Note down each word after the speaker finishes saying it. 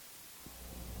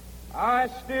I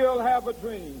still have a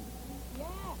dream.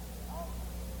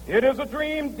 It is a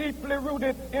dream deeply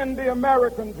rooted in the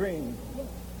American dream.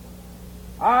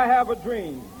 I have a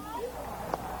dream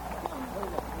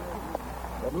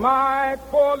that my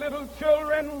 4 little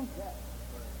children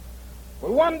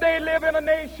will one day live in a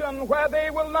nation where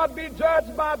they will not be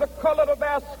judged by the color of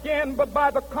their skin, but by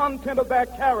the content of their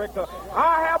character.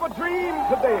 I have a dream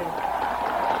today.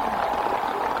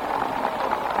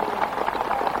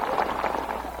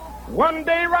 One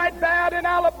day right there in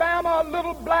Alabama,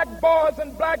 little black boys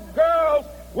and black girls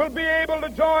will be able to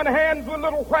join hands with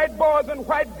little white boys and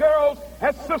white girls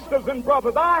as sisters and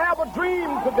brothers. I have a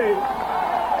dream today.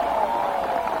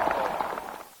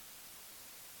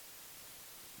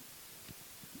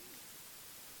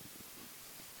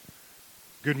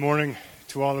 Good morning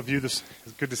to all of you. It's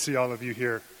good to see all of you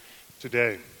here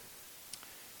today.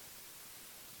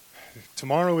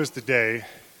 Tomorrow is the day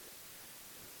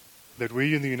that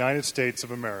we in the United States of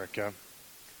America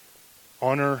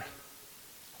honor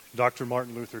Dr.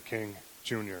 Martin Luther King,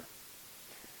 Jr.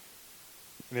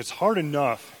 And it's hard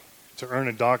enough to earn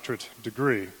a doctorate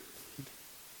degree,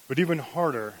 but even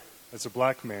harder as a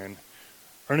black man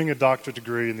earning a doctorate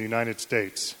degree in the United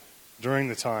States during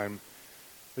the time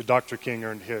that Dr. King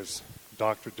earned his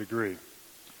doctorate degree.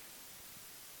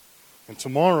 And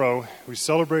tomorrow we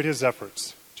celebrate his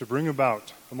efforts to bring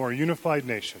about a more unified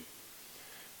nation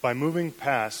by moving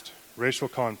past racial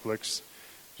conflicts,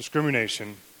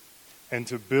 discrimination, and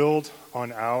to build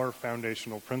on our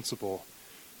foundational principle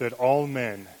that all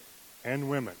men and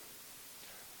women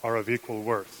are of equal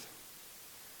worth.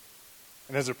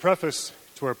 And as a preface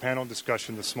to our panel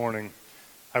discussion this morning,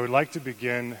 I would like to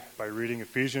begin by reading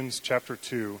Ephesians chapter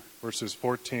 2, verses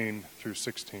 14 through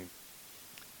 16.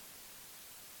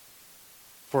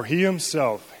 For he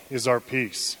himself is our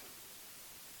peace.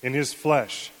 In his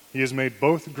flesh he has made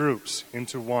both groups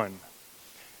into one,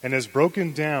 and has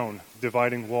broken down the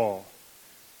dividing wall,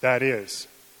 that is,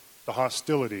 the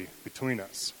hostility between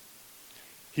us.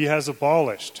 He has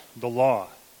abolished the law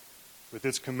with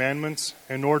its commandments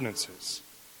and ordinances,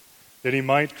 that he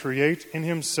might create in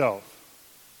himself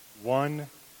one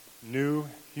new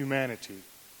humanity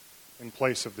in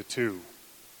place of the two,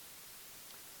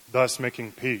 thus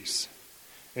making peace,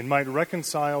 and might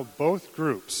reconcile both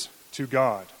groups to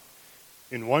God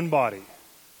in one body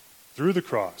through the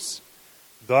cross,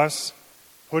 thus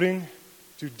putting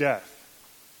to death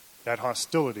that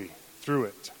hostility through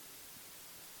it.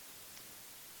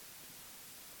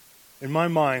 In my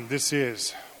mind, this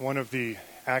is one of the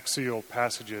axial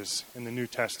passages in the New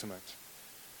Testament.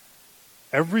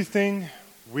 Everything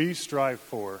we strive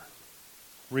for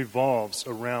revolves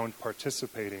around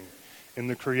participating in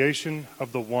the creation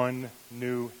of the one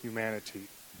new humanity.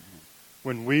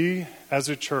 When we, as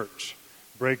a church,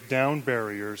 break down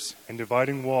barriers and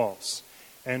dividing walls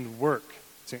and work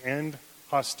to end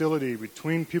hostility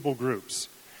between people groups,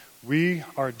 we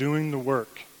are doing the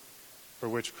work for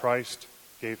which Christ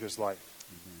gave his life.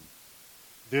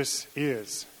 This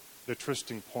is the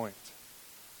trysting point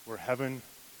where heaven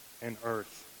and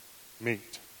earth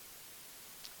meet.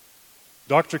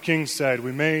 Dr. King said,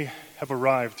 we may have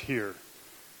arrived here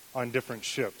on different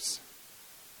ships,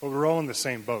 but we're all in the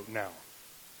same boat now.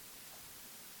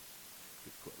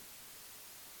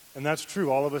 And that's true,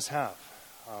 all of us have.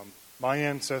 My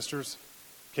ancestors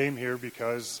came here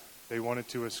because they wanted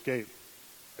to escape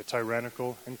a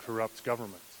tyrannical and corrupt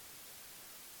government.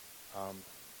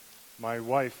 My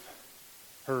wife,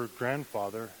 her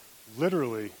grandfather,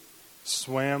 literally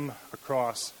swam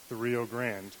across the Rio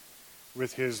Grande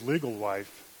with his legal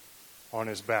wife on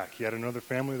his back. He had another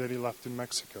family that he left in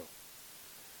Mexico.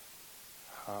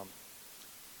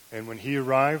 And when he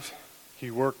arrived,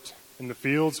 he worked in the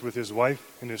fields with his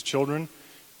wife and his children,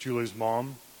 Julie's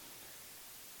mom,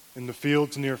 in the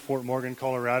fields near Fort Morgan,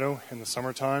 Colorado in the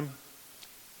summertime,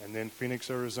 and then Phoenix,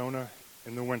 Arizona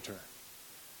in the winter.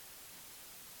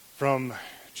 From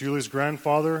Julie's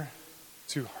grandfather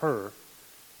to her,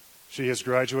 she has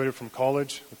graduated from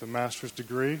college with a master's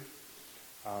degree,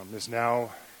 is now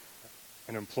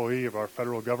an employee of our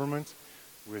federal government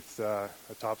with a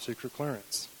top secret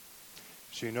clearance.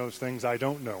 She knows things I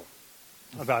don't know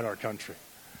about our country.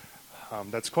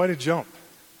 That's quite a jump.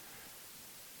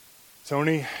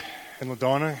 Tony and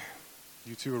LaDonna,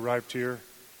 you two arrived here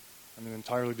on an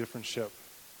entirely different ship.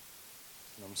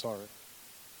 And I'm sorry.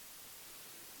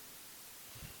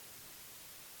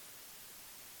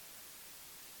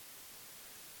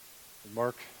 And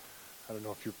Mark, I don't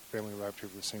know if your family arrived here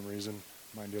for the same reason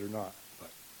mine did or not,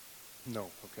 but no,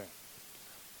 okay.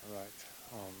 All right.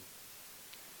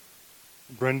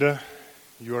 Brenda,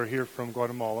 you are here from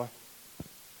Guatemala,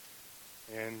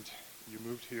 and You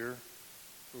moved here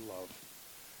for love.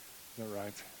 Isn't that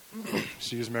right?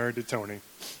 She is married to Tony.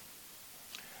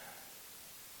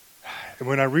 And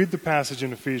when I read the passage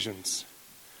in Ephesians,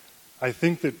 I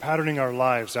think that patterning our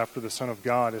lives after the Son of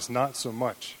God is not so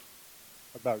much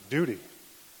about duty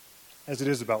as it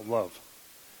is about love.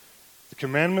 The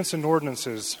commandments and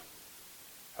ordinances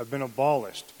have been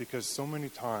abolished because so many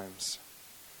times,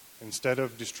 instead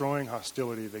of destroying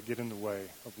hostility, they get in the way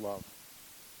of love.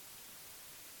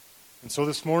 And so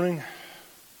this morning,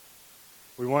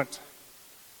 we want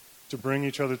to bring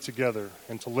each other together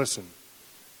and to listen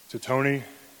to Tony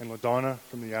and LaDonna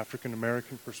from the African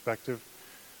American perspective,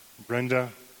 Brenda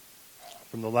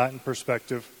from the Latin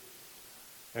perspective,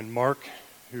 and Mark,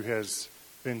 who has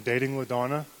been dating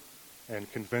LaDonna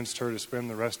and convinced her to spend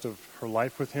the rest of her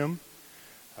life with him.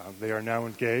 They are now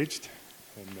engaged.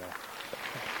 And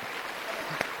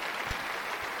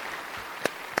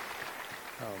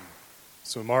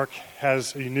so Mark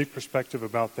has a unique perspective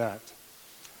about that.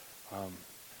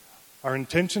 Our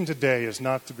intention today is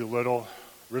not to belittle,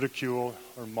 ridicule,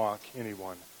 or mock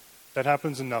anyone. That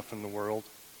happens enough in the world,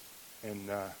 and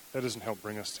that doesn't help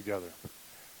bring us together.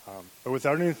 But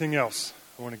without anything else,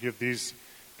 I want to give these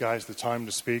guys the time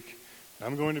to speak. And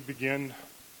I'm going to begin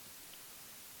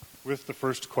with the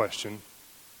first question,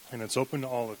 and it's open to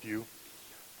all of you.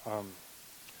 Well,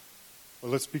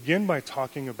 let's begin by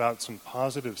talking about some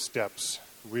positive steps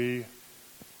we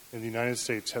in the United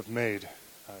States have made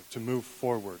to move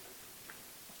forward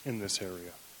in this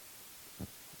area.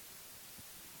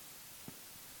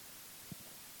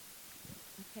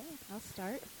 Okay, I'll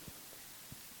start.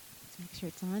 Let's make sure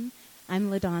it's on. I'm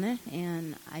LaDonna,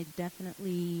 and I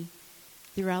definitely,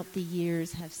 throughout the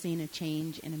years, have seen a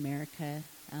change in America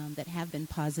that have been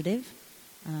positive.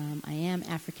 I am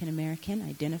African American,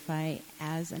 identify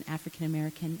as an African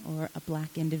American or a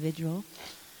black individual,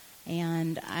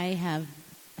 and I have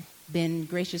been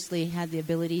graciously had the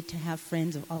ability to have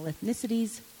friends of all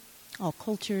ethnicities, all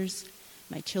cultures.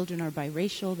 My children are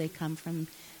biracial. They come from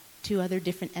 2 other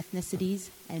different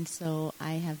ethnicities, and so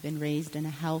I have been raised in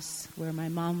a house where my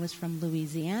mom was from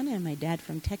Louisiana and my dad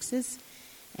from Texas,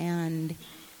 and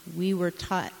we were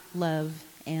taught love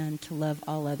and to love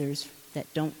all others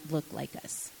that don't look like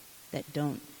us, that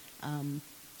don't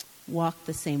walk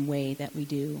the same way that we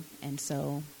do, and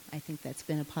so I think that's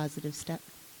been a positive step.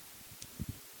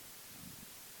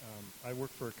 I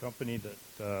work for a company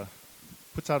that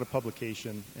puts out a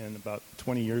publication, and about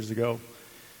 20 years ago,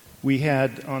 we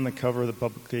had on the cover of the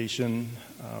publication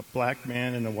a black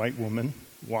man and a white woman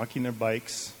walking their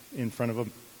bikes in front of a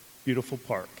beautiful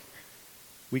park.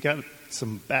 We got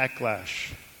some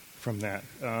backlash from that.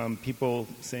 People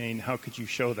saying, how could you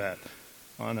show that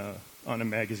on a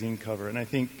magazine cover? And I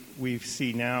think you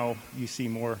see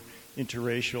more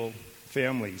interracial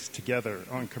families together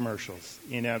on commercials,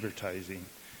 in advertising.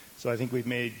 So I think we've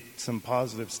made some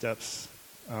positive steps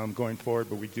going forward,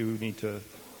 but we do need to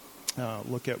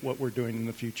look at what we're doing in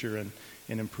the future and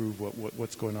improve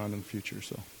what's going on in the future.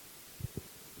 So,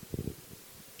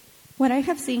 what I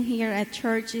have seen here at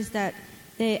church is that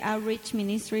the outreach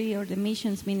ministry or the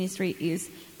missions ministry is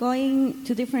going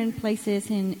to different places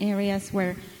in areas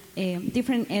where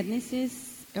different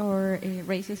ethnicities or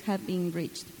races have been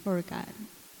reached for God.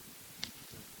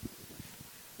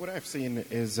 What I've seen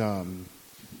is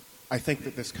I think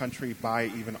that this country, by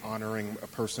even honoring a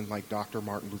person like Dr.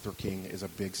 Martin Luther King, is a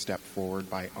big step forward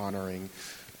by honoring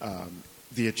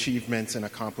the achievements and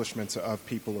accomplishments of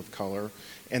people of color.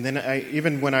 And then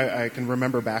I can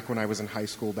remember back when I was in high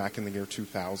school back in the year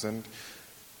 2000,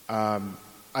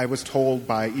 I was told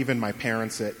by even my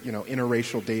parents that,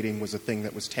 interracial dating was a thing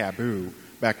that was taboo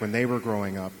back when they were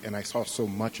growing up, and I saw so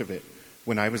much of it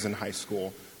when I was in high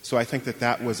school. So I think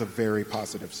that was a very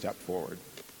positive step forward.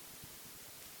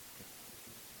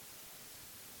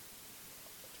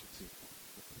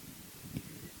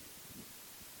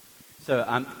 So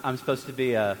I'm supposed to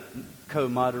be a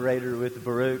co-moderator with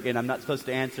Baruch, and I'm not supposed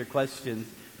to answer questions,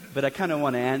 but I kind of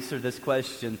want to answer this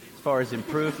question as far as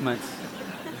improvements.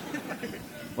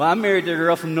 Well, I'm married to a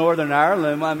girl from Northern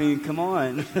Ireland. I mean, come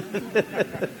on.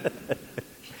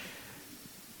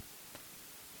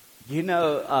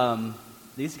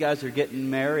 These guys are getting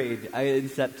married in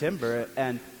September,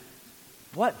 and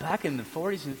back in the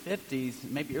 40s and 50s,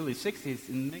 maybe early 60s,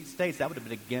 in many states, that would have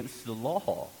been against the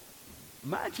law.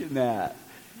 Imagine that.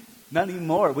 Not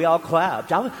anymore. We all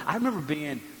clapped. I remember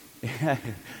being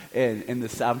in the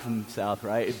South, I'm from the South,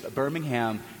 right?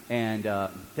 Birmingham, and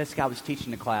this guy was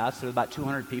teaching a class. There were about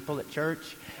 200 people at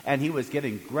church, and he was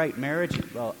giving great marriage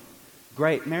advice.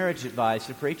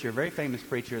 A preacher, a very famous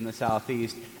preacher in the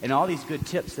Southeast, and all these good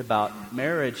tips about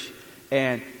marriage.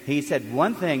 And he said,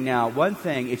 one thing,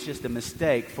 it's just a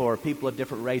mistake for people of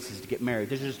different races to get married.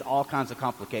 There's just all kinds of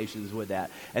complications with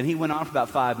that. And he went on for about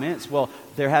 5 minutes. Well,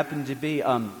 there happened to be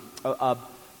a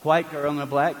white girl and a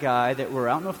black guy that were,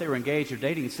 I don't know if they were engaged or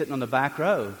dating, sitting on the back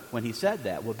row when he said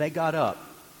that. Well, they got up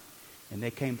and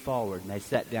they came forward and they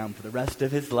sat down for the rest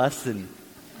of his lesson.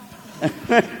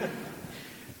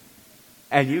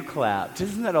 And you clapped.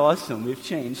 Isn't that awesome? We've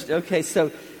changed. Okay,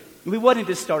 so we wanted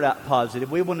to start out positive.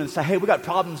 We wanted to say, hey, we got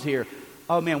problems here.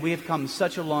 Oh, man, we have come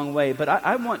such a long way. But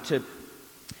I want to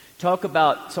talk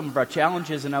about some of our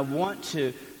challenges, and I want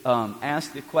to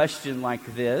ask the question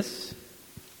like this.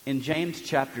 In James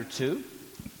chapter 2,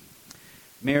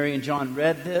 Mary and John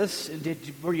read this. And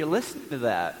were you listening to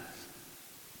that?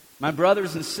 My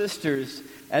brothers and sisters,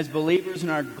 as believers in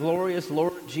our glorious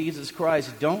Lord Jesus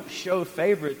Christ, don't show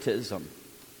favoritism.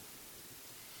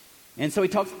 And so he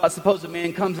talks about, suppose a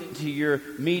man comes into your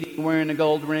meeting wearing a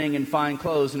gold ring and fine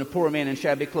clothes, and a poor man in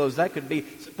shabby clothes. That could be,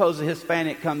 suppose a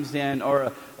Hispanic comes in,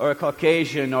 or a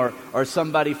Caucasian, or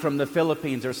somebody from the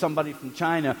Philippines, or somebody from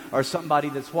China, or somebody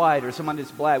that's white, or somebody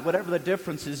that's black. Whatever the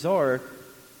differences are,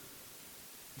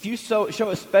 if you show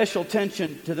a special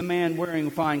attention to the man wearing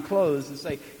fine clothes and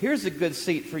say, here's a good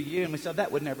seat for you, and we said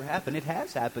that would never happen. It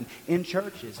has happened in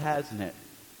churches, hasn't it?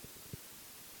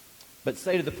 But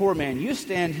say to the poor man, you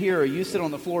stand here or you sit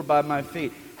on the floor by my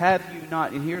feet. Have you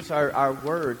not, and here's our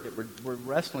word that we're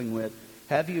wrestling with,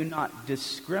 have you not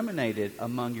discriminated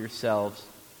among yourselves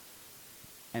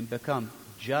and become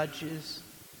judges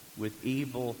with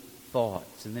evil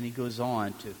thoughts? And then he goes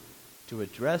on to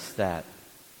address that.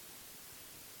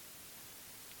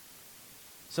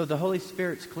 So the Holy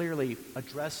Spirit's clearly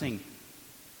addressing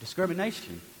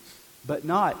discrimination, but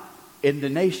not in the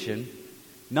nation,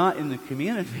 not in the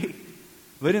community,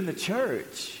 but in the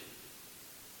church.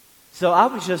 So I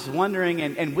was just wondering,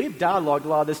 and we've dialogued a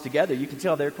lot of this together. You can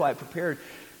tell they're quite prepared.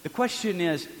 The question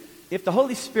is, if the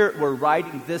Holy Spirit were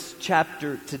writing this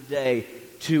chapter today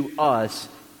to us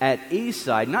at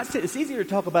Eastside, it's easier to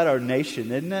talk about our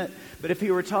nation, isn't it? But if he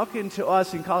were talking to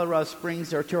us in Colorado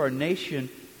Springs or to our nation,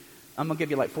 I'm going to give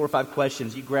you like 4 or 5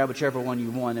 questions. You grab whichever one you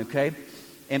want, okay?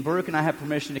 And Baruch and I have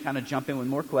permission to kind of jump in with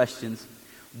more questions.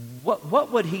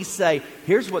 What would he say?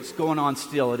 Here's what's going on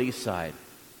still at Eastside.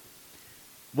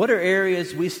 What are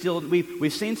areas we've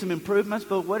seen some improvements,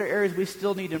 but what are areas we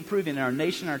still need to improve in our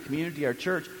nation, our community, our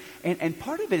church? And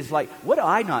part of it is like, what do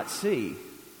I not see?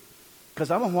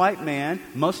 Because I'm a white man.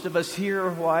 Most of us here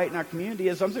are white, and our community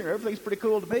is. I'm saying everything's pretty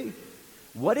cool to me.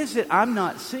 What is it I'm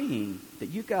not seeing that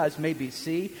you guys maybe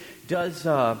see? Does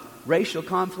racial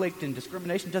conflict and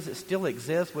discrimination, does it still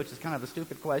exist? Which is kind of a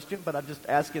stupid question, but I'm just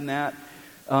asking that.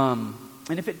 And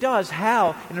if it does,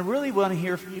 how? And I really want to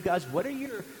hear from you guys. What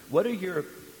are your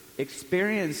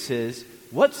experiences?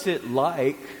 What's it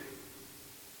like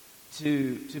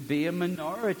to be a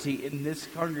minority in this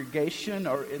congregation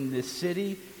or in this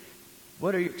city?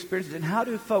 What are your experiences? And how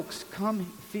do folks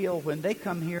feel when they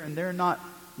come here and they're not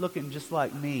looking just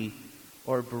like me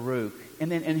or Baruch?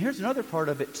 And here's another part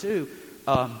of it too.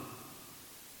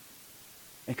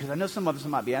 Because I know some of us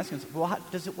might be asking, well, how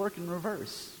does it work in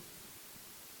reverse?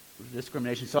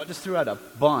 Discrimination. So I just threw out a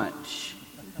bunch.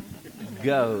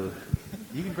 Go.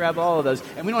 You can grab all of those.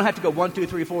 And we don't have to go 1, 2,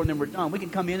 3, 4, and then we're done. We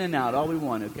can come in and out all we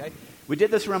want, okay? We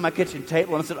did this around my kitchen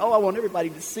table, and I said, I want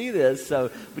everybody to see this, so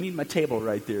we need my table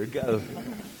right there. Go.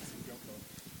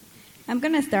 I'm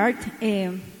going to start.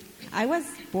 I was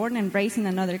born and raised in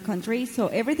another country, so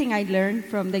everything I learned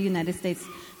from the United States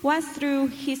was through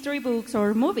history books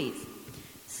or movies.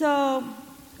 So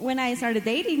when I started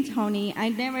dating Tony, I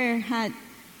never had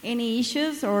any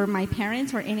issues, or my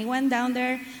parents or anyone down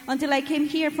there, until I came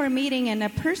here for a meeting and a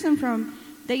person from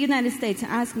the United States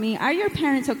asked me, are your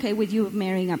parents okay with you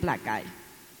marrying a black guy?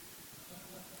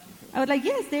 I was like,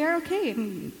 yes, they are okay.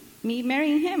 Me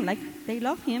marrying him, like they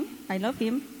love him, I love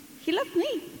him, he loves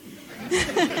me.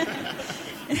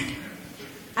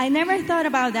 I never thought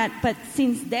about that, but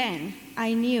since then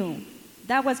I knew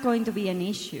that was going to be an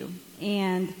issue.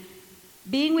 And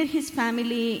being with his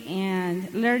family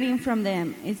and learning from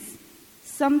them is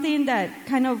something that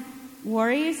kind of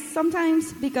worries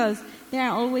sometimes, because they are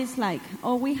always like,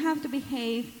 oh, we have to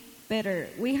behave better.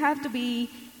 We have to be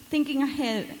thinking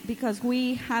ahead, because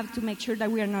we have to make sure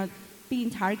that we are not being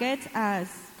targeted as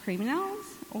criminals,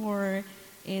 or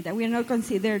that we are not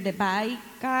considered the bad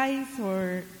guys,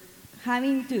 or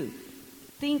having to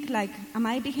think like, am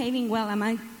I behaving well? Am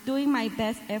I doing my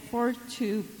best effort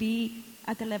to be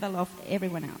at the level of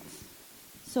everyone else?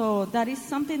 So that is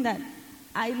something that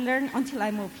I learned until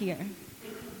I moved here.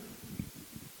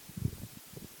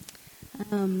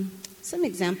 some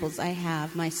examples I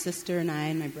have, my sister and I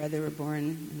and my brother were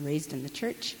born and raised in the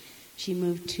church. She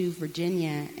moved to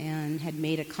Virginia and had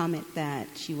made a comment that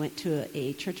she went to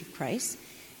a Church of Christ,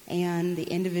 and the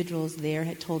individuals there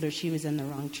had told her she was in the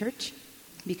wrong church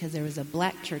because there was a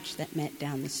black church that met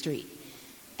down the street.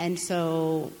 And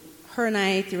so her and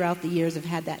I, throughout the years, have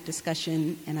had that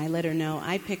discussion, and I let her know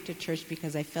I picked a church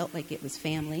because I felt like it was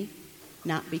family,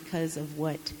 not because of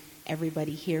what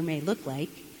everybody here may look like.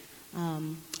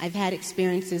 I've had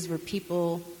experiences where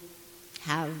people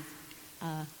have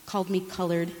called me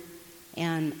colored,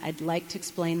 and I'd like to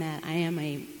explain that I am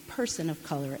a person of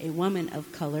color, a woman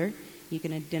of color. You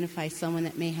can identify someone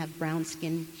that may have brown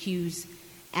skin hues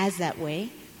as that way,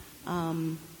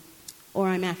 or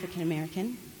I'm African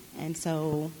American. And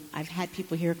so I've had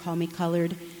people here call me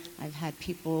colored. I've had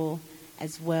people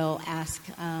as well ask,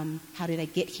 how did I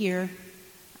get here?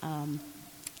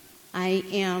 I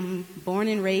am born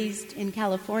and raised in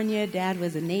California. Dad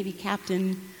was a Navy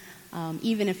captain.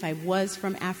 Even if I was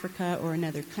from Africa or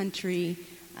another country,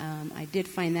 I did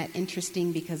find that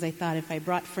interesting because I thought if I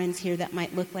brought friends here that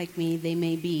might look like me, they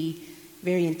may be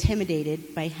very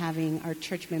intimidated by having our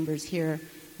church members here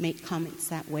make comments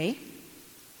that way.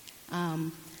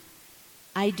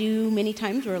 I do many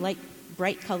times wear like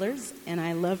bright colors, and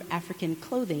I love African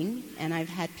clothing, and I've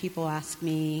had people ask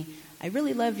me, I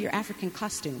really love your African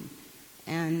costume.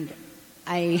 And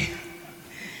I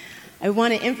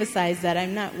want to emphasize that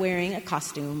I'm not wearing a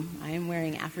costume. I am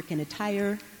wearing African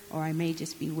attire, or I may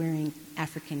just be wearing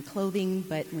African clothing,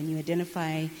 but when you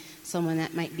identify someone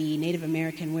that might be Native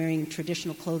American wearing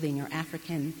traditional clothing or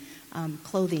African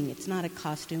clothing, it's not a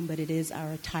costume, but it is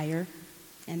our attire.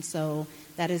 And so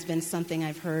that has been something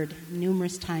I've heard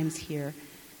numerous times here.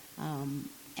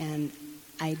 And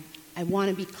I want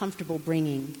to be comfortable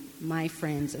bringing my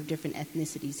friends of different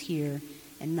ethnicities here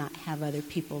and not have other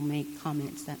people make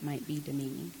comments that might be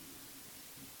demeaning.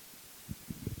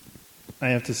 I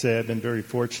have to say I've been very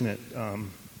fortunate.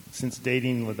 Since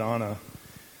dating LaDonna,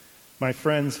 my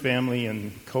friends, family,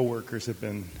 and coworkers have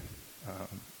been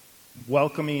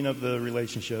welcoming of the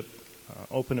relationship,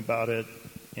 open about it,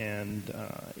 and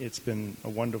it's been a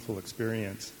wonderful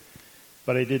experience.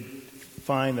 But I did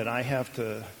find that I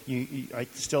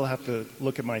still have to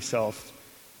look at myself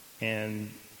and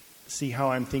see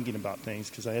how I'm thinking about things,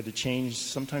 because I had to change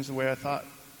sometimes the way I thought.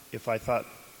 If I thought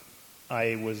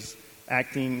I was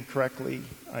acting correctly,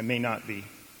 I may not be.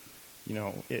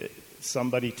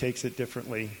 Somebody takes it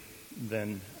differently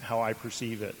than how I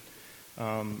perceive it.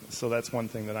 So that's one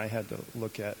thing that I had to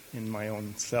look at in my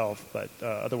own self. But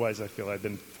otherwise, I feel I've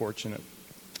been fortunate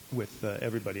with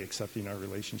everybody accepting our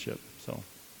relationship. So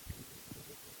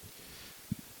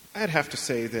I'd have to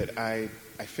say that I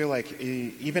feel like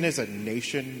even as a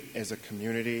nation, as a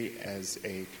community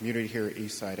here at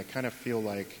Eastside, I kind of feel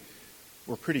like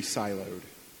we're pretty siloed.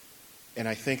 And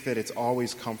I think that it's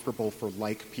always comfortable for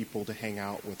like people to hang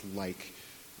out with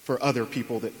for other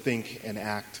people that think and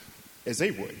act as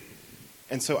they would.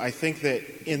 And so I think that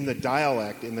in the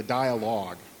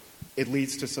dialogue, it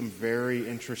leads to some very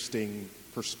interesting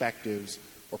perspectives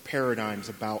or paradigms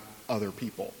about other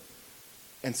people.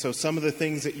 And so some of the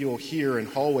things that you'll hear in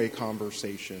hallway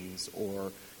conversations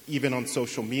or even on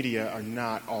social media are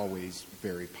not always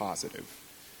very positive.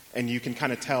 And you can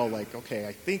kind of tell, okay,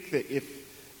 I think that if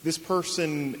this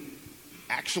person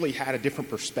actually had a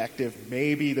different perspective,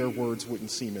 maybe their words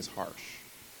wouldn't seem as harsh.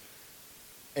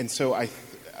 And so I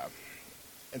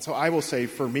will say,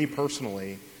 for me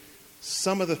personally,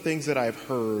 some of the things that I've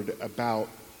heard about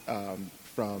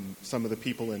from some of the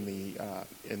people in the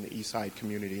Eastside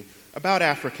community about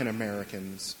African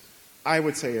Americans, I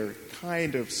would say are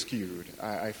kind of skewed.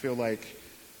 I feel like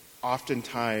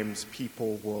oftentimes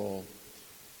people will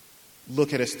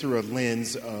look at us through a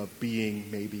lens of being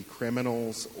maybe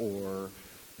criminals or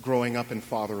growing up in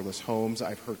fatherless homes.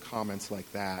 I've heard comments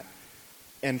like that.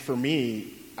 And for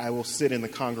me, I will sit in the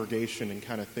congregation and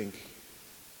kind of think,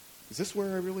 is this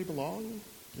where I really belong?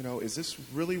 Is this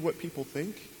really what people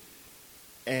think?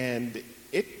 And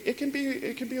it can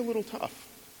be a little tough.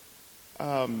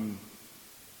 Because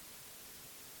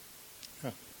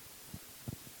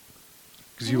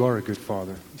you are a good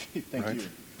father.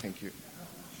 Thank you.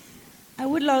 I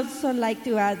would also like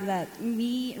to add that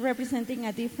me representing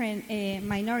a different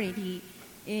minority,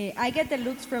 I get the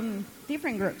looks from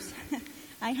different groups.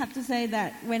 I have to say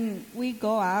that when we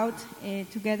go out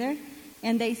together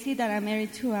and they see that I'm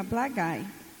married to a black guy,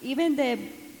 even the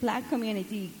black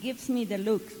community gives me the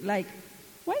look like,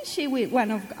 why is she with one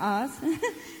of us?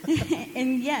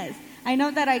 And yes, I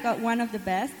know that I got one of the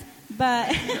best,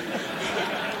 but...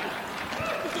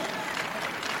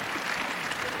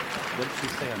 What did she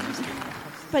say on this?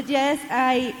 but yes,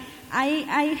 I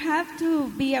have to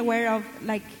be aware of,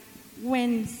 like,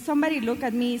 when somebody look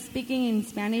at me speaking in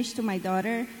Spanish to my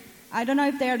daughter, I don't know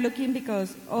if they are looking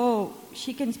because, oh,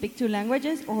 she can speak 2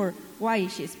 languages, or why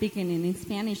is she speaking in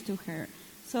Spanish to her.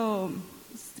 So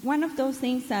it's one of those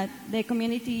things that the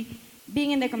community,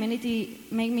 being in the community,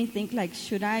 make me think, like,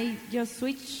 should I just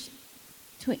switch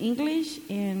to English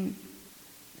and,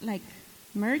 like,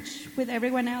 merge with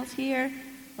everyone else here,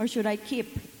 or should I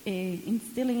keep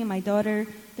instilling in my daughter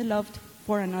the love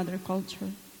for another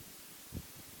culture?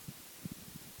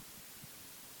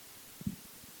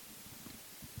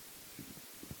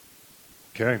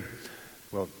 Okay.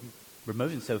 Well, we're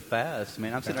moving so fast.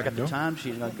 Man, I'm sitting there, I got the time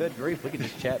sheet, and good grief, we could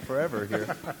just chat forever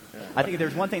here. I think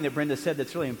there's one thing that Brenda said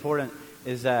that's really important,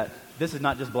 is that this is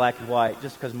not just black and white,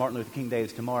 just because Martin Luther King Day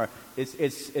is tomorrow.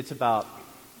 It's about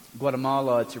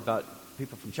Guatemala, it's about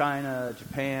people from China,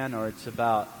 Japan, or it's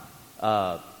about,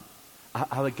 I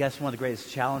would guess one of the greatest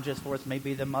challenges for us may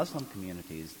be the Muslim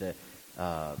communities that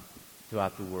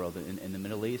throughout the world, in the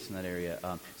Middle East, in that area.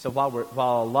 So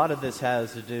while a lot of this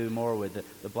has to do more with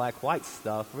the black-white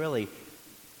stuff, really,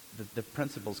 the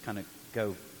principles kind of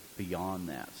go beyond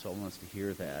that. So I want us to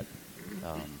hear that.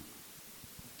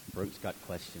 Brooke's got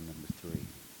question number 3.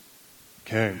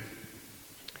 Okay.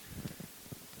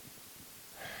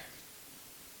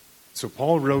 So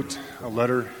Paul wrote a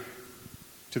letter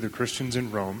to the Christians in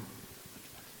Rome,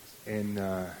 and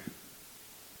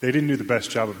they didn't do the best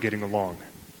job of getting along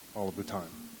all of the time.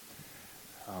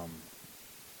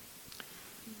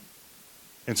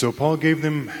 And so Paul gave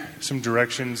them some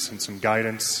directions and some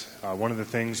guidance. One of the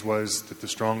things was that the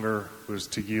stronger was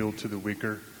to yield to the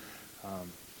weaker.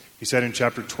 He said in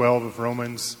chapter 12 of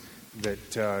Romans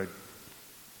that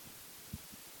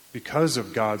because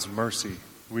of God's mercy,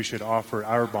 we should offer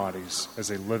our bodies as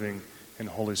a living and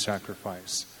holy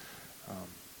sacrifice.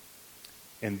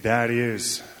 And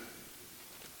that's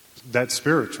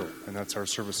spiritual, and that's our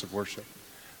service of worship.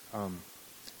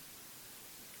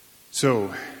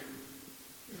 So,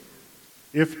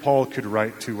 if Paul could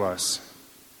write to us,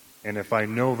 and if I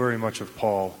know very much of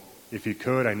Paul, if he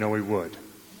could, I know he would.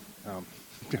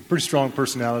 Pretty strong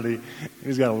personality.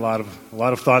 He's got a lot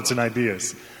of thoughts and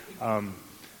ideas.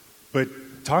 But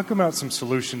talk about some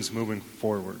solutions moving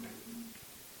forward,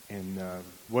 and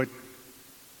what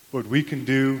we can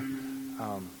do,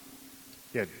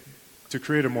 to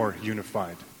create a more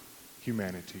unified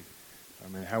humanity,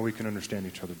 and how we can understand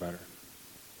each other better.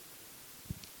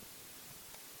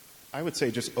 I would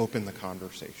say just open the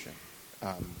conversation.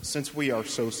 Since we are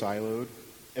so siloed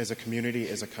as a community,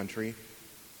 as a country,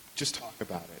 just talk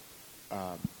about it.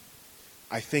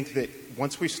 I think that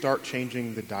once we start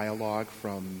changing the dialogue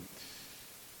from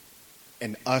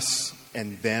an us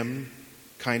and them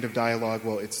kind of dialogue,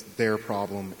 well, it's their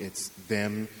problem, it's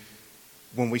them.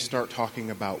 When we start talking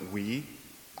about we,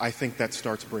 I think that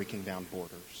starts breaking down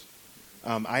borders.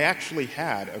 I actually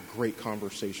had a great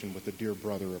conversation with a dear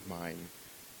brother of mine,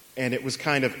 and it was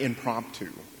kind of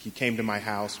impromptu. He came to my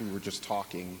house, we were just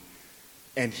talking,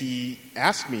 and he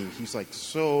asked me, he's like,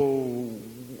 so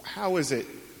how is it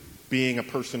being a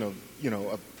person of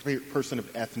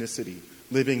ethnicity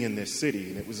living in this city?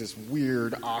 And it was this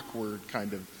weird, awkward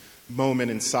kind of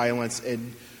moment in silence,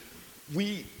 and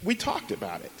we talked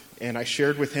about it. And I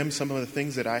shared with him some of the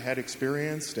things that I had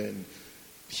experienced, and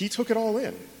he took it all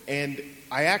in. And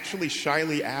I actually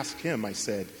shyly asked him, I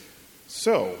said,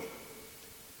 so,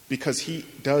 because he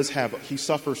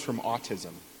suffers from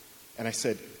autism. And I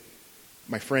said,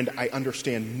 my friend, I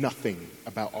understand nothing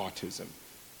about autism.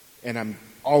 And I've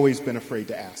always been afraid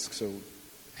to ask, so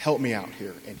help me out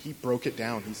here. And he broke it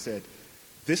down. He said,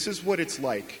 this is what it's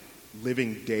like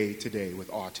living day to day with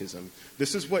autism.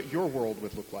 This is what your world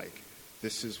would look like.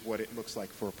 This is what it looks like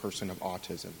for a person of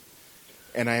autism.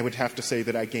 And I would have to say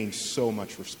that I gained so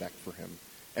much respect for him.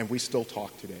 And we still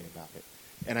talk today about it.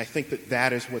 And I think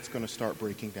that is what's going to start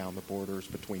breaking down the borders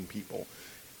between people.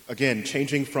 Again,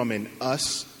 changing from an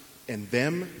us and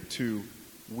them to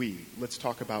we. Let's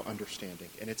talk about understanding.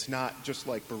 And it's not just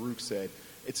like Baruch said,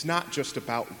 it's not just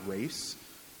about race.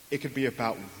 It could be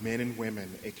about men and women.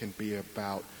 It can be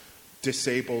about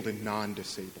disabled and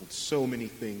non-disabled. So many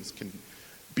things can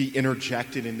be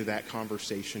interjected into that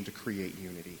conversation to create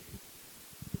unity.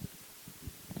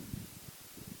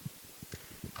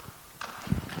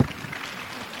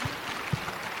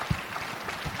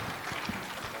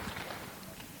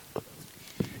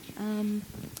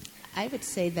 I would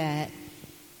say that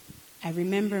I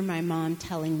remember my mom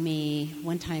telling me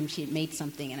one time she had made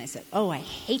something, and I said, oh, I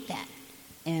hate that.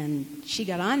 And she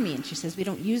got on me, and she says, we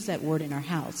don't use that word in our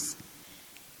house.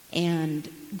 And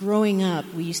growing up,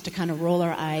 we used to kind of roll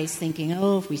our eyes thinking,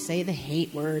 oh, if we say the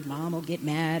hate word, Mom will get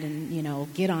mad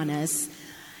and, get on us.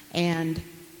 And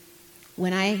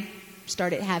when I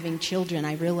started having children,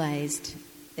 I realized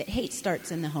that hate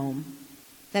starts in the home.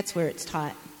 That's where it's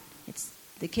taught.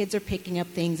 The kids are picking up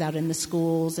things out in the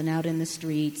schools and out in the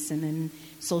streets and in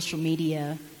social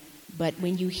media. But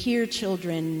when you hear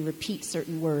children repeat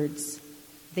certain words,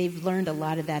 they've learned a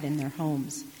lot of that in their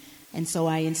homes. And so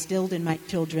I instilled in my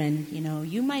children,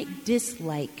 you might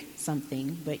dislike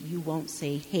something, but you won't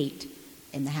say hate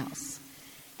in the house.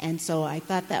 And so I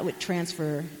thought that would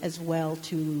transfer as well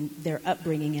to their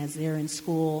upbringing as they're in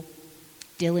school,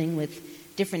 dealing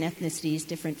with different ethnicities,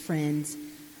 different friends.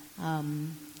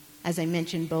 As I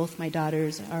mentioned, both my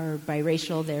daughters are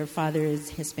biracial. Their father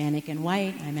is Hispanic and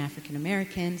white. I'm African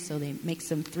American, so they make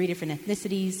some 3 different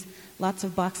ethnicities. Lots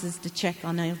of boxes to check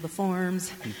on all the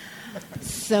forms.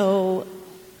 So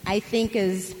I think,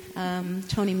 as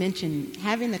Tony mentioned,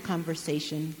 having the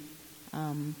conversation,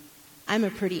 I'm a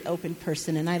pretty open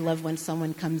person, and I love when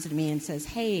someone comes to me and says,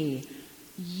 hey,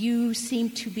 you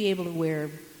seem to be able to wear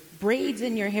braids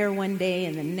in your hair one day,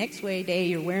 and the next day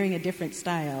you're wearing a different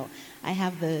style. I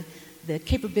have the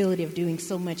capability of doing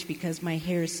so much because my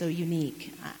hair is so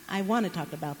unique. I want to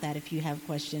talk about that if you have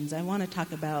questions. I want to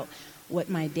talk about what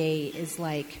my day is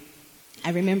like.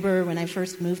 I remember when I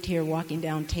first moved here, walking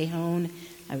down Tejon,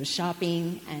 I was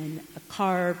shopping, and a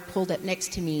car pulled up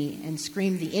next to me and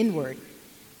screamed the N-word,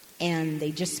 and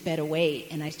they just sped away.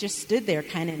 And I just stood there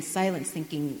kind of in silence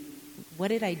thinking, what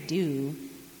did I do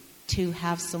to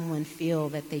have someone feel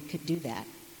that they could do that?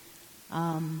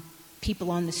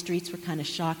 People on the streets were kind of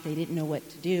shocked. They didn't know what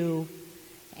to do.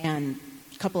 And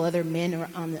a couple other men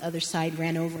on the other side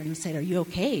ran over and said, are you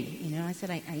okay? I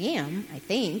said, I am, I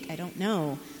think. I don't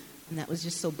know. And that was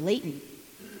just so blatant.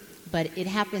 But it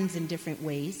happens in different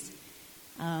ways.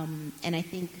 And I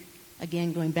think,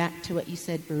 again, going back to what you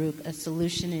said, Baruch, a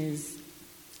solution is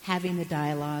having the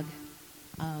dialogue,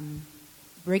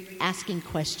 asking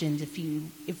questions. If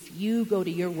you go to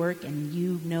your work and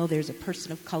you know there's a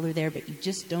person of color there, but you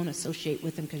just don't associate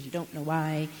with them because you don't know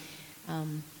why,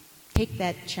 take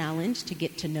that challenge to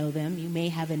get to know them. You may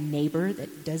have a neighbor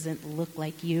that doesn't look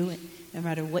like you, no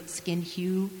matter what skin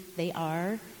hue they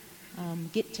are.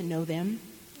 Get to know them.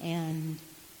 And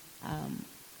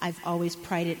I've always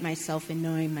prided myself in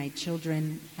knowing my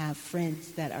children have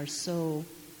friends that are so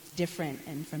different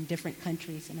and from different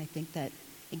countries, and I think that,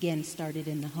 again, started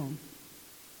in the home.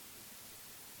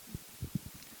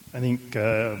 I think,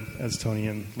 as Tony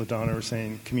and LaDonna were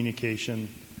saying, communication,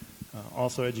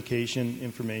 also education,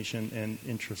 information, and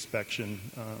introspection.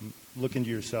 Look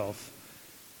into yourself.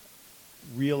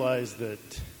 Realize that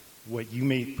what you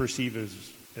may perceive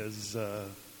as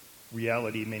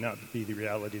reality may not be the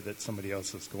reality that somebody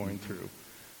else is going through.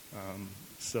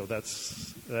 So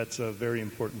that's a very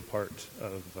important part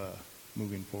of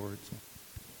moving forward. So.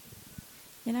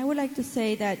 And I would like to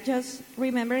say that just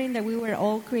remembering that we were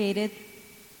all created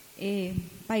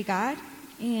by God,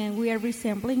 and we are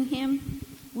resembling Him.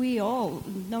 We all,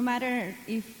 no matter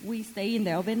if we stay in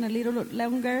the oven a little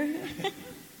longer,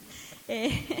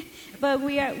 but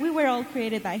we were all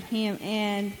created by Him.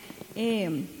 And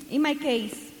in my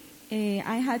case,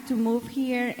 I had to move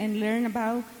here and learn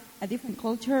about a different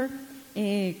culture.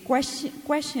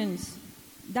 Questions,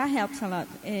 that helps a lot.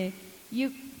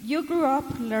 You grew up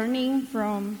learning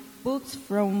from books,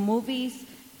 from movies,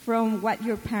 from what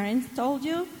your parents told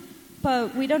you,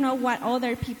 but we don't know what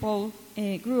other people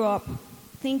grew up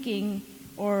thinking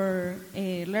or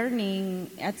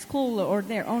learning at school or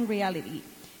their own reality.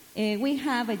 We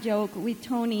have a joke with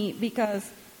Tony because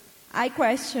I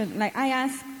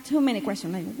ask too many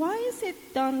questions, like, why is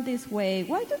it done this way?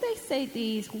 Why do they say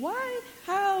this? Why?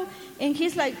 How? And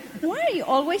he's like, why are you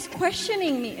always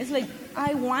questioning me? It's like,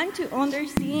 I want to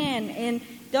understand and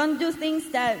don't do things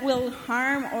that will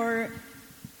harm or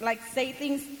like say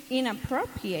things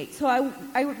inappropriate. So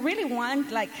I really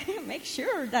want make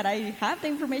sure that I have the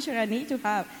information I need to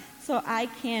have so I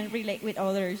can relate with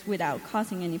others without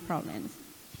causing any problems.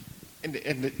 And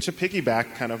to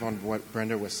piggyback kind of on what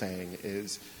Brenda was saying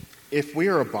is, if we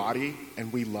are a body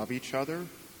and we love each other,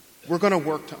 we're going to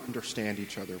work to understand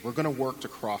each other. We're going to work to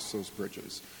cross those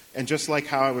bridges. And just like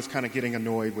how I was kind of getting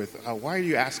annoyed with, why are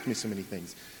you asking me so many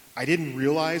things? I didn't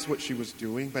realize what she was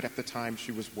doing, but at the time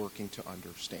she was working to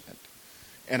understand.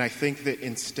 And I think that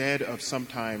instead of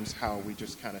sometimes how we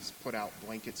just kind of put out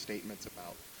blanket statements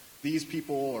about these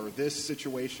people or this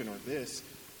situation or this,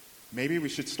 maybe we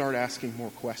should start asking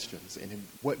more questions. And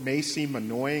what may seem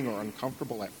annoying or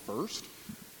uncomfortable at first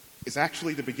is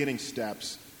actually the beginning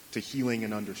steps to healing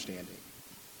and understanding.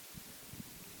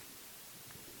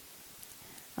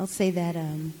 I'll say that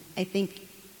I think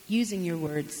using your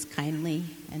words kindly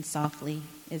and softly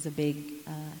is a big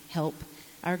help.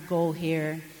 Our goal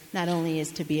here not only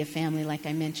is to be a family, like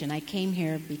I mentioned. I came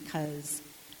here because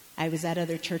I was at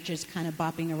other churches kind of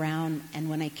bopping around,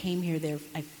 and when I came here,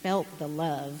 I felt the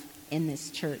love in this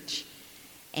church.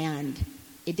 And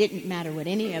it didn't matter what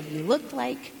any of you looked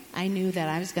like. I knew that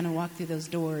I was going to walk through those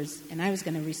doors, and I was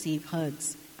going to receive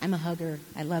hugs. I'm a hugger.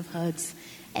 I love hugs.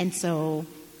 And so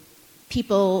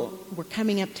people were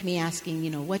coming up to me asking,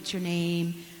 what's your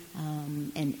name,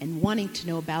 and wanting to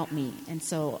know about me. And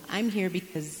so I'm here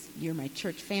because you're my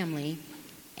church family,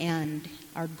 and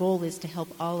our goal is to help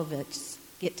all of us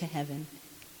get to heaven.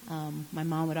 My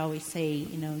mom would always say,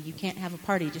 you can't have a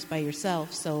party just by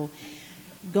yourself, so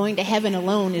going to heaven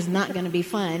alone is not going to be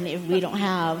fun if we don't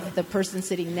have the person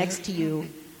sitting next to you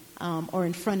or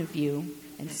in front of you.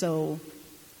 And so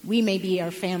we may be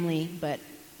our family, but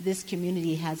this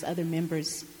community has other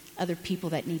members, other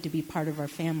people that need to be part of our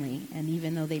family. And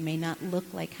even though they may not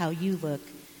look like how you look,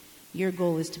 your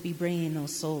goal is to be bringing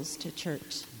those souls to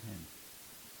church.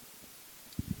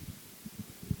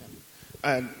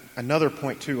 Another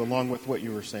point, too, along with what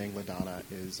you were saying, LaDonna,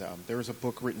 is there was a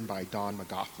book written by Don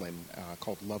McLaughlin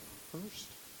called Love First?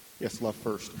 Yes, Love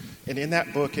First. And in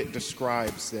that book, it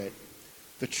describes that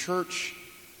the church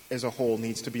as a whole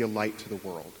needs to be a light to the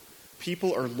world.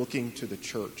 People are looking to the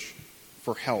church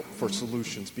for help, for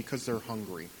solutions, because they're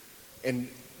hungry. And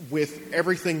with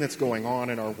everything that's going on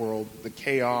in our world, the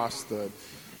chaos,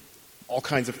 all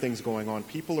kinds of things going on,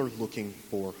 people are looking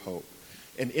for hope.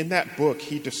 And in that book,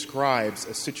 he describes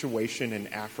a situation in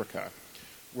Africa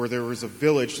where there was a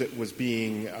village that was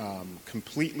being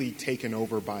completely taken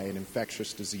over by an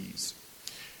infectious disease.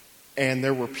 And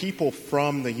there were people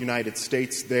from the United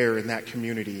States there in that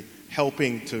community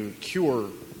helping to cure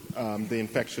the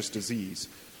infectious disease.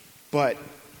 But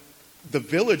the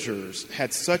villagers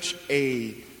had such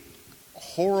a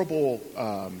horrible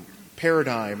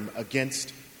paradigm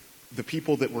against the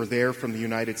people that were there from the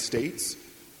United States.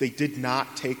 They did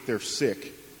not take their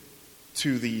sick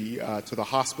to the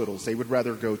hospitals. They would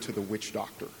rather go to the witch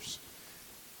doctors.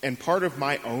 And part of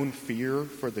my own fear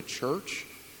for the church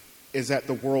is that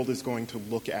the world is going to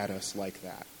look at us like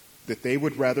that. That they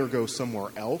would rather go somewhere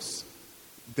else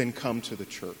than come to the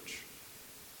church.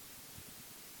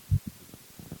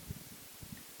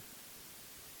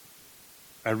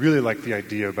 I really like the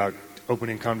idea about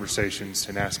opening conversations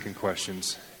and asking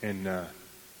questions. And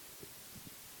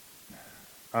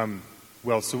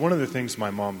so one of the things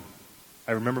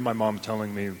I remember my mom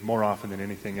telling me more often than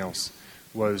anything else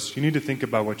was, you need to think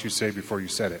about what you say before you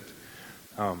said it.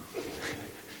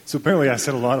 So apparently I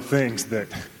said a lot of things that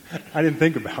I didn't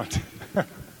think about.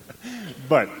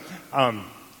 But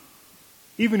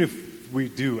even if we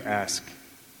do ask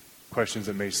questions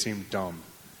that may seem dumb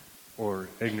or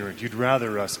ignorant, you'd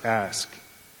rather us ask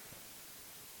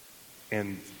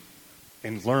and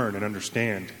learn and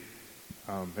understand,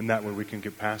 and that way we can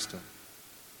get past them.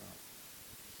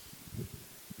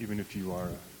 Even if you are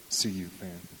a CU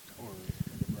fan or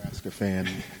a Nebraska fan.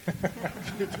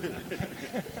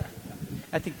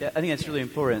 I think that's really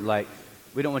important. Like,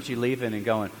 we don't want you leaving and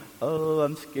going, "Oh,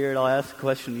 I'm scared. I'll ask a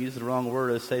question, use the wrong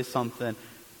word, or say something."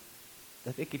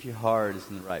 I think if your heart is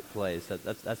in the right place,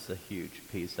 that's a huge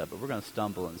piece of it. We're going to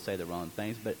stumble and say the wrong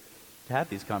things, but to have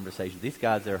these conversations, these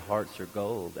guys, their hearts are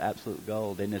gold, absolute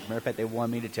gold. And as a matter of fact, they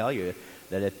wanted me to tell you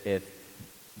that if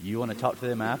you want to talk to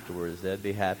them afterwards, they'd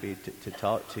be happy to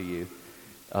talk to you.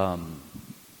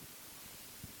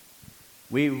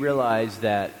 We realized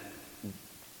that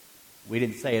we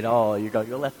didn't say it all. You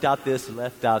left out this and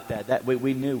left out that.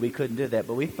 We knew we couldn't do that,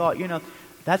 but we thought,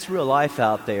 that's real life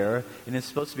out there, and it's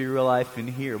supposed to be real life in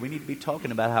here. We need to be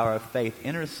talking about how our faith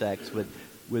intersects with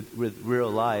real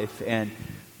life, and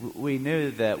we knew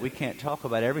that we can't talk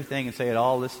about everything and say it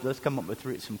all. Let's come up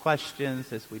with some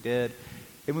questions, as we did,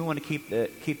 and we want to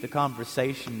keep the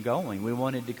conversation going. We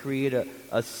wanted to create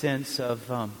a sense of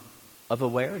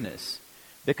awareness,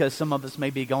 because some of us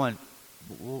may be going,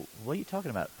 well, what are you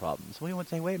talking about, problems? We want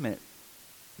to say, wait a minute,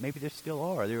 maybe there still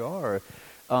are. There are.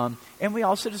 And we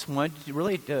also just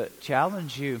wanted to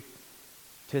challenge you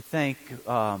to think,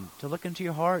 to look into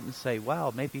your heart and say,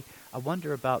 wow, maybe I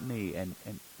wonder about me, and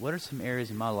what are some areas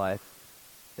in my life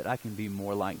that I can be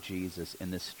more like Jesus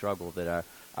in this struggle that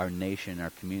our nation, our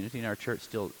community, and our church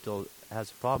still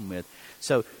has a problem with.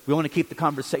 So we want to keep the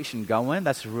conversation going.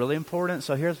 That's really important.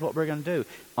 So here's what we're going to do.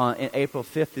 In April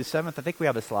 5th through 7th, I think we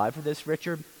have a slide for this,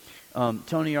 Richard.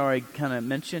 Tony already kind of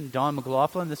mentioned Don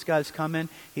McLaughlin. This guy's come in.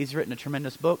 He's written a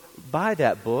tremendous book. Buy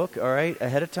that book, all right,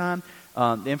 ahead of time.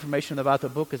 The information about the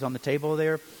book is on the table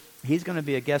there. He's going to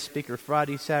be a guest speaker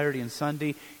Friday, Saturday, and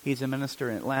Sunday. He's a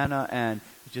minister in Atlanta and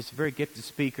just a very gifted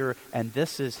speaker. And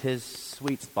this is his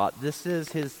sweet spot. This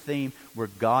is his theme where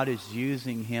God is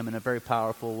using him in a very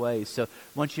powerful way. So I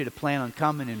want you to plan on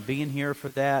coming and being here for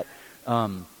that.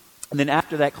 And then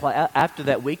after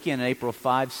that weekend, April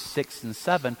 5, 6, and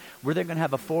 7, we're then going to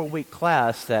have a 4-week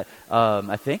class that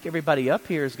I think everybody up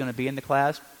here is going to be in the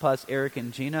class, plus Eric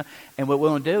and Gina. And what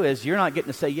we'll do is you're not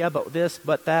getting to say, yeah, but this,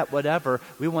 but that, whatever.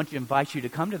 We want to invite you to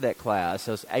come to that class.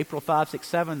 So it's April 5, 6,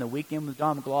 7, the weekend with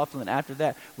Don McLaughlin. And after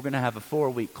that, we're going to have a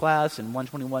 4-week class in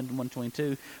 121 and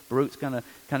 122. Baruch's going to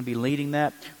kind of be leading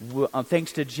that.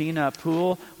 Thanks to Gina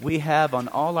Poole, we have on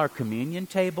all our communion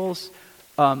tables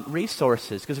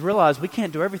resources, because realize we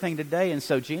can't do everything today, and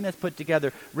so Gina's put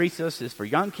together resources for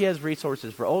young kids,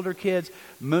 resources for older kids,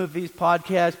 movies,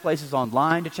 podcasts, places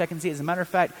online to check and see. As a matter of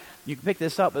fact, you can pick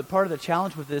this up, but part of the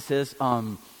challenge with this is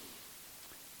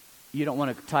you don't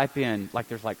want to type in, like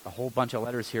there's like a whole bunch of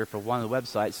letters here for one of the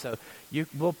websites, so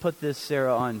we'll put this,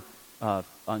 Sarah,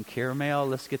 on Caramel.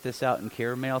 Let's get this out in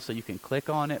Caramel so you can click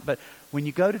on it. But when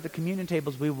you go to the communion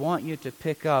tables, we want you to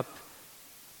pick up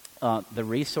the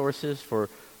resources for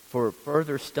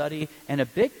further study, and a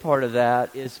big part of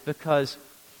that is because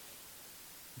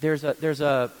there's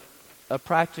a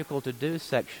practical to do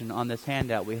section on this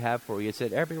handout we have for you. It's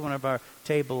at every one of our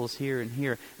tables here and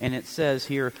here, and it says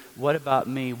here, what about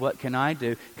me? What can I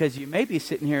do? Because you may be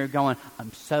sitting here going,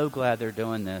 I'm so glad they're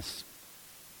doing this,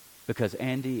 because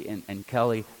Andy and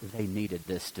Kelly, they needed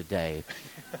this today.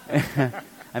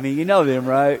 I mean, you know them,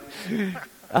 right?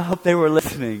 I hope they were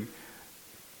listening.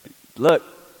 Look,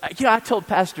 I told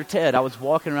Pastor Ted, I was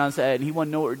walking around and he wanted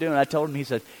to know what we're doing. I told him, he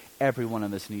said, every one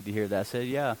of us need to hear that. I said,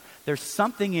 yeah, there's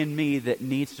something in me that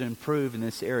needs to improve in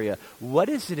this area. What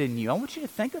is it in you? I want you to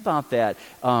think about that.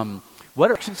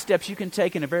 What are action steps you can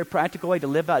take in a very practical way to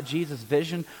live out Jesus'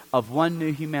 vision of one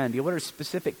new humanity? What are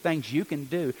specific things you can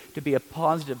do to be a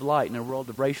positive light in a world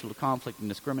of racial conflict and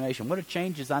discrimination? What are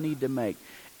changes I need to make?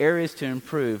 Areas to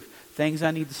improve? Things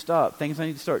I need to stop, things I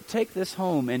need to start. Take this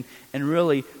home and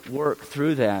really work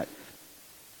through that.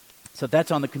 So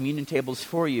that's on the communion tables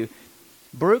for you.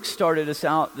 Baruch started us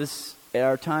out at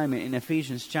our time in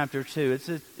Ephesians chapter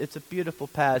 2. It's a beautiful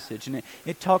passage, and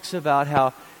it talks about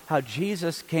how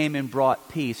Jesus came and brought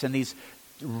peace, and these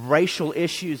racial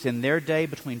issues in their day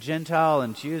between Gentile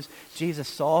and Jews, Jesus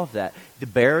solved that. The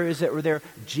barriers that were there,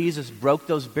 Jesus broke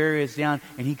those barriers down,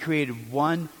 and he created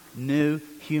one new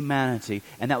humanity,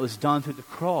 and that was done through the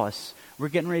cross. We're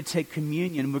getting ready to take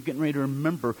communion. We're getting ready to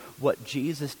remember what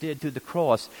Jesus did through the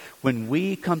cross. When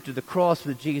we come to the cross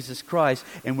with Jesus Christ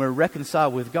and we're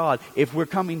reconciled with God, if we're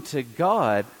coming to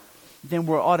God, then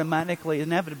we're automatically,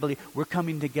 inevitably, we're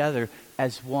coming together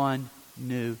as one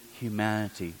new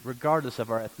humanity, regardless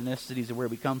of our ethnicities and where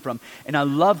we come from. And I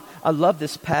love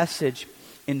this passage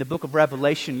in the book of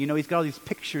Revelation. You know, he's got all these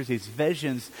pictures, these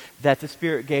visions that the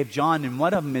Spirit gave John, and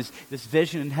one of them is this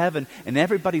vision in heaven, and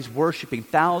everybody's worshiping,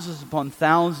 thousands upon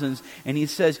thousands, and he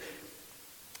says,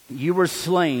 you were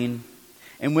slain,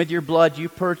 and with your blood you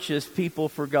purchased people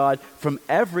for God from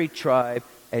every tribe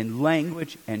and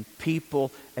language and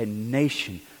people and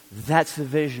nation. That's the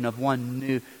vision of one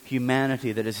new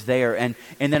humanity that is there. And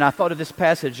then I thought of this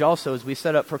passage also as we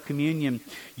set up for communion.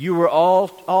 You were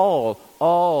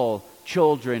all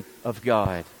children of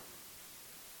God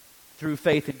through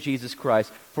faith in Jesus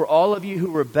Christ. For all of you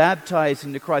who were baptized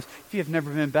into Christ, if you have never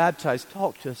been baptized,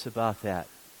 talk to us about that.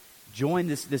 Join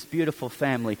this beautiful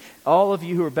family. All of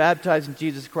you who are baptized in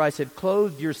Jesus Christ have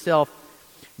clothed yourself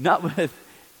not with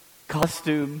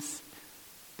costumes,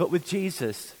 but with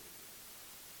Jesus.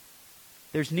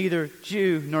 There's neither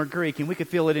Jew nor Greek, and we could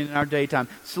feel it in our daytime,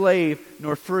 slave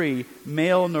nor free,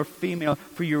 male nor female,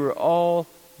 for you are all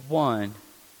one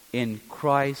in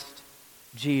Christ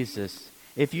Jesus.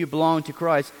 If you belong to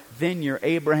Christ, then you're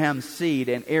Abraham's seed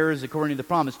and heirs according to the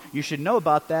promise. You should know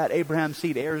about that, Abraham's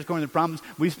seed, heirs according to the promise.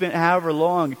 We spent however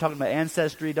long talking about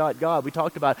Ancestry.God. We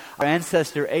talked about our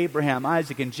ancestor Abraham,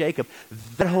 Isaac, and Jacob.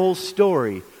 That whole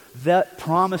story, that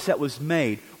promise that was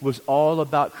made, was all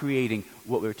about creating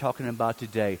what we're talking about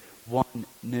today, one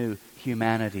new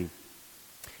humanity.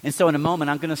 And so in a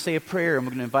moment, I'm going to say a prayer, and we're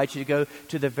going to invite you to go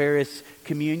to the various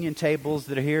communion tables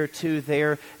that are here, to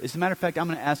there. As a matter of fact, I'm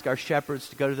going to ask our shepherds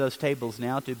to go to those tables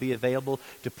now to be available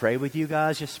to pray with you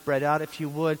guys. Just spread out if you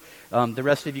would. The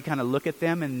rest of you kind of look at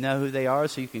them and know who they are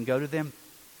so you can go to them.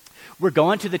 We're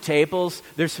going to the tables.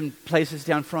 There's some places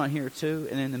down front here too,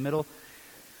 and in the middle.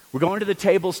 We're going to the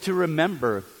tables to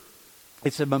remember.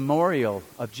 It's a memorial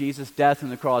of Jesus' death on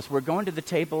the cross. We're going to the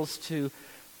tables to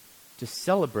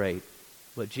celebrate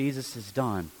what Jesus has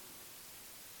done.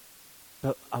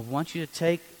 But I want you to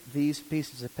take these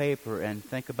pieces of paper and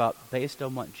think about, based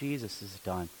on what Jesus has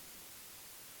done,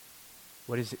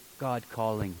 what is God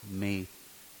calling me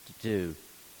to do,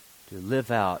 to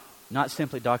live out, not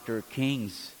simply Dr.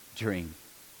 King's dream,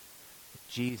 but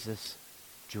Jesus'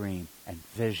 dream and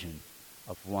vision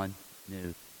of one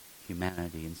new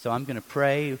humanity. And so I'm going to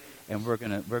pray, and we're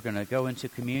going to go into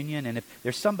communion. And if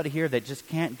there's somebody here that just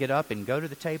can't get up and go to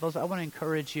the tables, I want to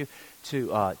encourage you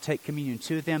to take communion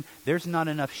to them. There's not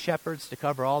enough shepherds to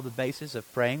cover all the bases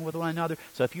of praying with one another.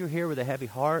 So if you're here with a heavy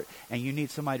heart and you need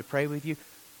somebody to pray with you,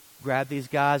 grab these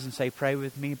guys and say, pray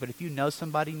with me. But if you know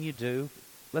somebody and you do,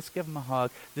 let's give them a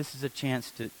hug. This is a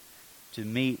chance to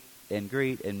meet and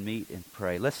greet and meet and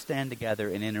pray. Let's stand together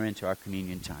and enter into our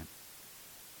communion time.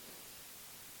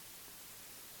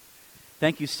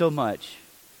 Thank you so much,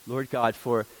 Lord God,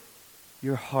 for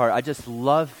your heart. I just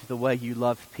love the way you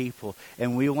love people,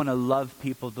 and we want to love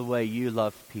people the way you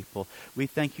love people. We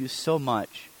thank you so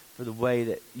much for the way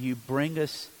that you bring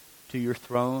us to your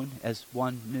throne as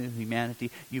one new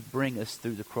humanity. You bring us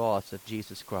through the cross of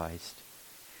Jesus Christ.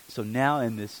 So now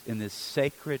in this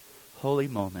sacred, holy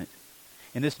moment,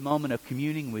 in this moment of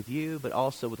communing with you, but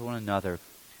also with one another,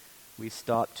 we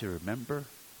stop to remember.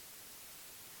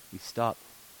 We stop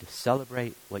to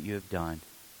celebrate what you have done.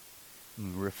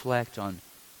 And we reflect on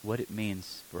what it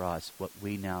means for us, what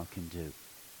we now can do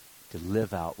to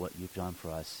live out what you've done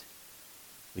for us.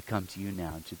 We come to you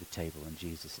now to the table in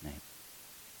Jesus' name.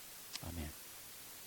 Amen.